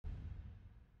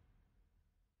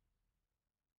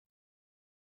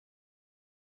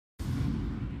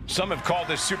Some have called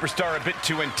this superstar a bit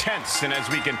too intense, and as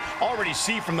we can already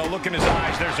see from the look in his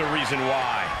eyes, there's a reason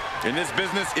why. In this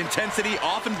business, intensity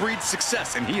often breeds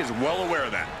success, and he is well aware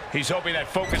of that. He's hoping that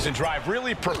focus and drive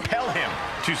really propel him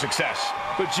to success.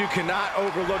 But you cannot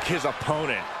overlook his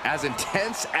opponent, as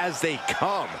intense as they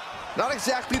come. Not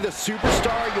exactly the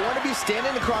superstar you want to be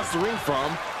standing across the ring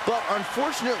from, but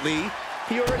unfortunately,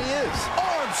 he already is.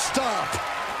 Arm stomp!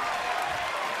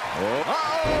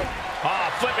 Uh-oh!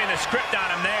 Oh, flipping the script on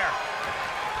him there.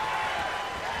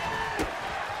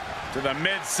 To the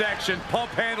midsection,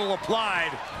 pump handle applied.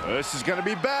 This is going to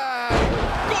be bad.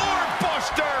 Gourd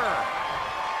buster!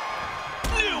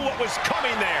 Knew what was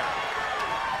coming there.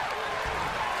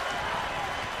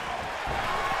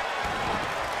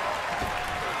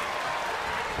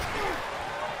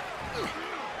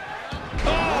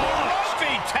 Oh,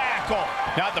 roughing tackle.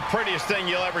 Not the prettiest thing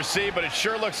you'll ever see, but it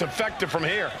sure looks effective from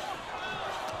here.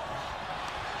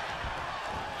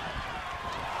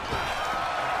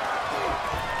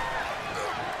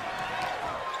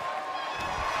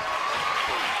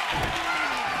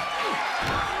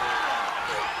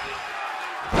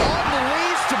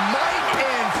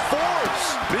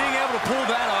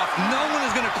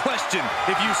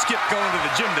 If you skip going to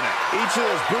the gym tonight. Each of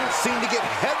those boots seem to get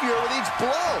heavier with each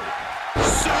blow.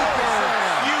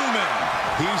 Superhuman.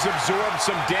 He's absorbed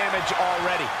some damage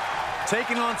already.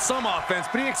 Taking on some offense,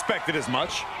 but he expected as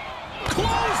much.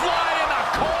 Clothesline in the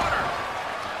corner.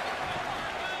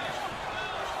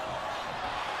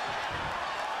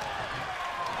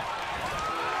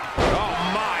 Oh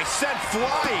my, sent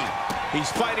flying. He's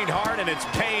fighting hard and it's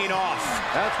paying off.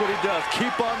 That's what he does.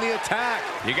 Keep on the attack.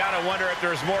 You gotta wonder if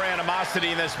there's more animosity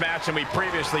in this match than we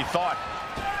previously thought.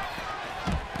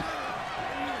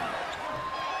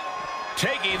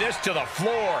 Taking this to the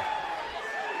floor.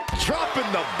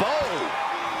 Dropping the bow.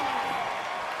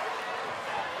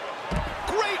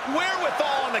 Great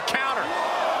wherewithal on the counter.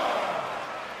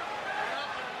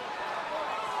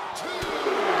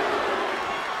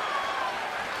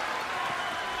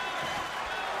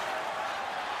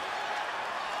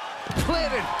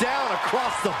 Planted down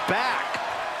across the back.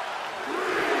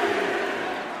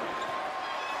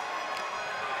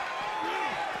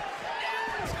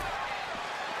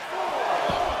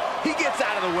 He gets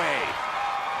out of the way.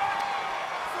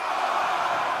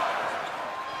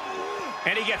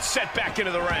 And he gets set back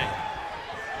into the ring.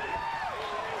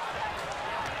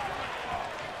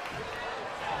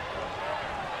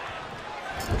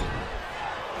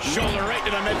 Shoulder right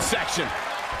to the midsection.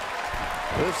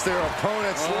 Lifts their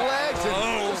opponent's legs and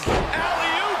alley-oop!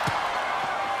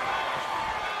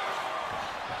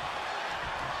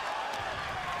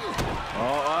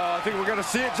 I think we're gonna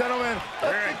see it, gentlemen.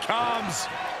 Here it comes.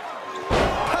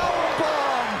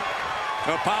 Powerbomb!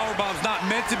 The powerbomb's not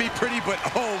meant to be pretty, but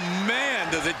oh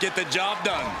man, does it get the job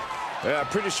done. Yeah, I'm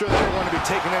pretty sure they didn't want to be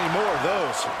taking any more of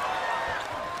those.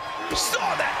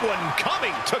 Saw that one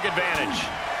coming, took advantage.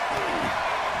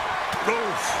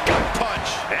 Oof, gut punch,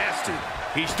 nasty.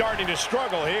 He's starting to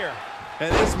struggle here.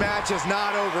 And this match is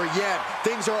not over yet.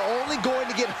 Things are only going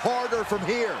to get harder from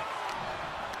here.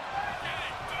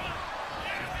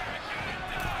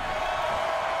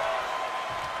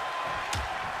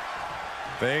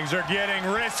 Things are getting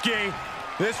risky.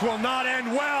 This will not end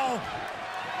well.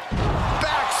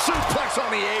 Back suplex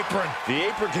on the apron. The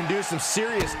apron can do some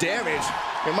serious damage.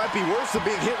 It might be worse than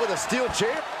being hit with a steel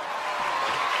chair.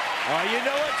 Oh, you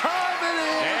know what time it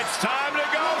is. It's time to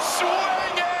go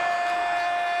swinging.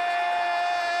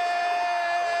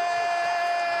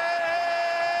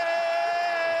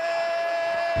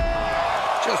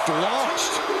 Just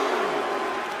launched.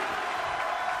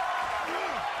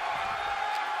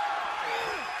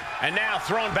 And now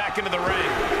thrown back into the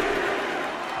ring.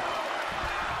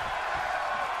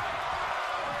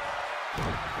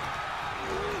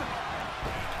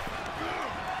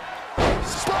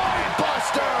 Spine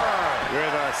buster!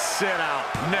 With a sit-out.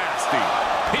 Nasty.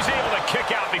 He's able to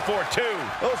kick out before two.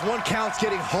 Those one counts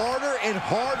getting harder and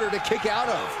harder to kick out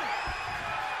of.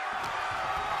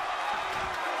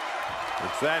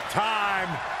 It's that time.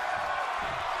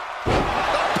 The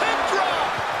pin drop!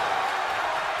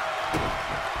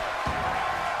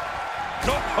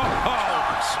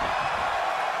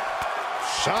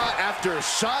 Shot after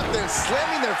shot, then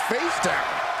slamming their face down.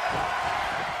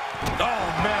 Oh,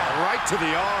 man, right to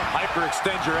the arm.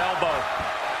 Hyperextend your elbow.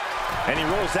 And he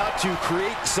rolls out to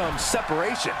create some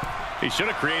separation. He should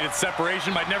have created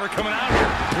separation by never coming out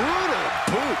here. Brutal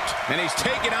boot. And he's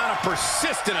taking on a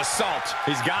persistent assault.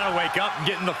 He's got to wake up and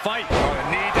get in the fight. Oh, the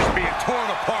knee just being torn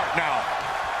apart now.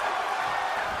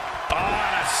 Oh,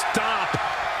 and a stomp.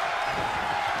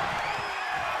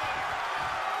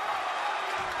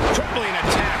 Tripling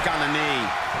attack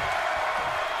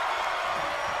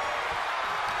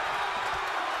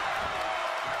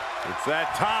It's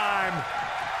that time.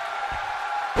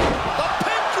 The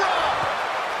pin drop!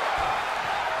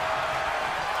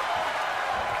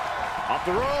 Off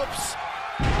the ropes.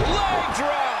 Leg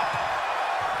drop!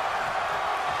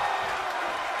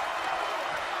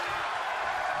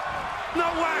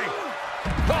 No way!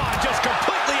 Oh, just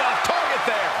completely off target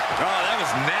there. Oh, that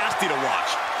was nasty to watch.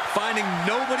 Finding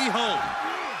nobody home.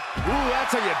 Ooh,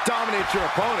 that's how you dominate your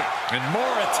opponent. And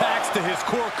more attacks to his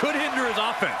core could hinder his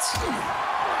offense.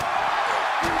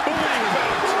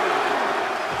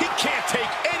 He can't take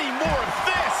any more of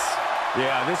this.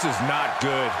 Yeah, this is not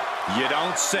good. You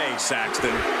don't say,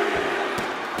 Saxton.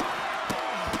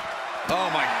 Oh,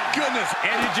 my goodness.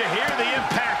 And did you hear the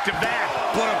impact of that?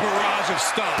 What a barrage of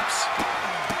stomps.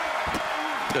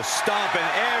 Just stomping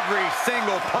every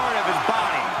single part of his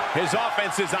body. His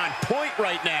offense is on point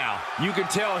right now. You can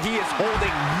tell he is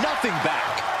holding nothing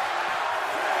back.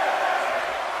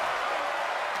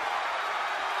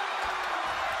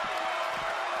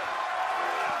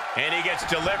 And he gets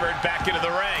delivered back into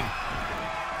the ring.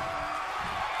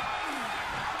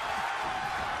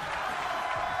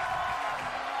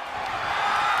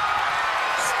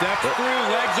 Steps through,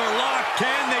 legs are locked.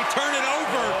 Can they turn it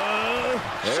over?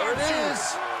 There it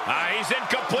is. He's in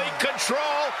complete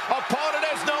control. Opponent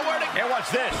has nowhere to... And what's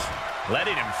this?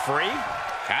 Letting him free?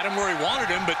 Had him where he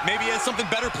wanted him, but maybe he has something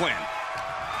better planned.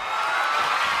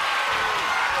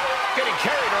 Getting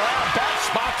carried around. Bad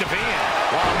spot to be in.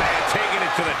 Oh, man, taking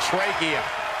it to the trachea.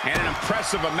 And an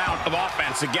impressive amount of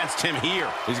offense against him here.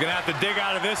 He's going to have to dig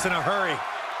out of this in a hurry.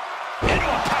 Into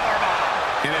a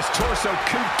powerbomb. And his torso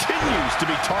continues to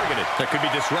be targeted. That could be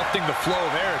disrupting the flow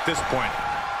of air at this point.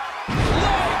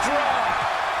 Leg drop.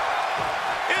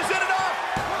 Is it enough?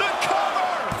 The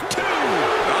cover. 2.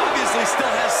 Obviously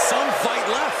still has some fight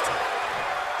left.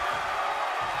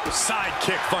 Side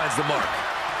kick finds the mark.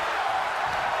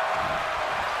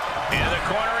 Into the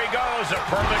corner he goes. A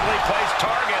perfectly placed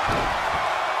target.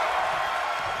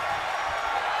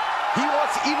 He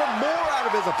wants even more out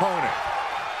of his opponent.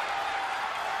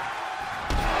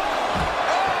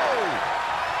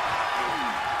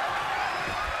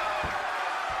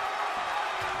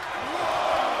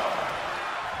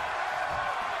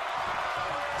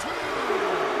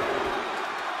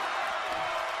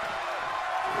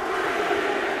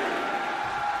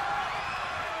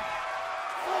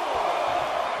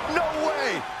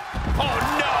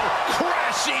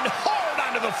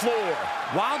 Floor.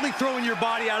 Wildly throwing your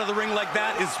body out of the ring like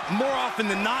that is more often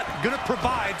than not going to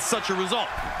provide such a result.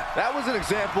 That was an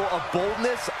example of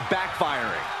boldness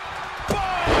backfiring.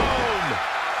 Boom!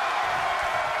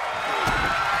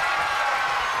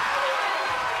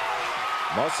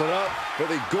 Muscle up for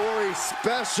the gory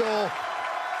special.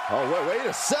 Oh, wait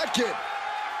a second.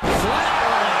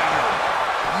 Flatliner.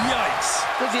 Yikes.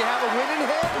 Does he have a win in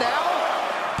hand now?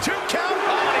 2 count.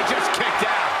 Oh, and he just kicked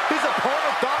out. His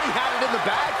opponent thought he had it in the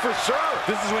bag for sure.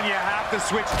 This is when you have to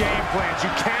switch game plans.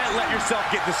 You can't let yourself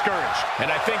get discouraged. And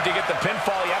I think to get the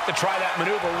pinfall, you have to try that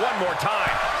maneuver one more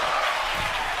time.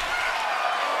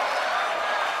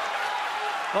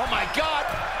 Oh, my God.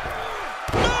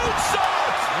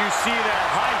 Moonsault! You see that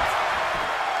height.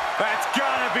 That's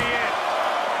gotta be it.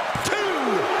 2.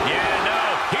 Yeah, no,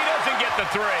 he doesn't get the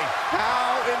 3.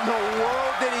 How in the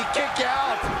world did he kick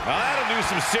out? Well, that'll do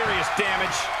some serious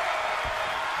damage.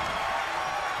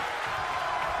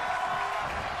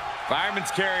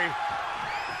 Fireman's carry.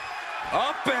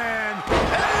 Up and 5!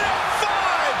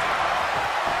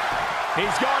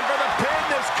 He's going for the pin.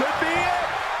 This could be it.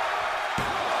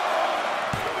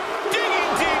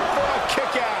 Digging deep for a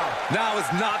kick out. now is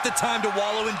not the time to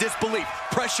wallow in disbelief.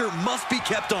 Pressure must be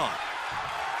kept on.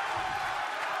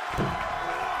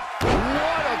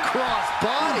 What a cross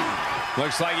body.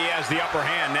 Looks like he has the upper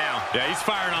hand now. Yeah, he's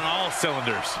firing on all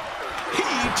cylinders. He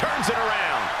turns it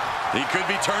around. He could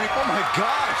be turning. Oh, my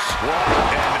gosh. What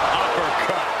an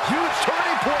uppercut. Huge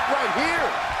turning point right here.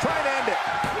 Try and end it.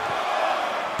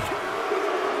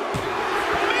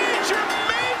 Major,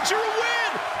 major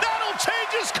win. That'll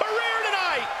change his career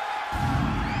tonight.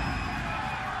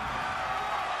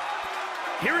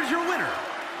 Here is your winner.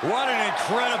 What an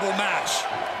incredible match.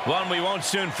 One we won't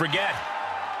soon forget.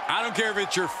 I don't care if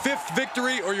it's your 5th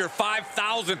victory or your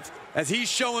 5,000th. As he's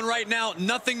showing right now,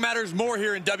 nothing matters more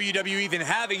here in WWE than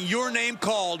having your name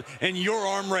called and your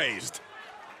arm raised.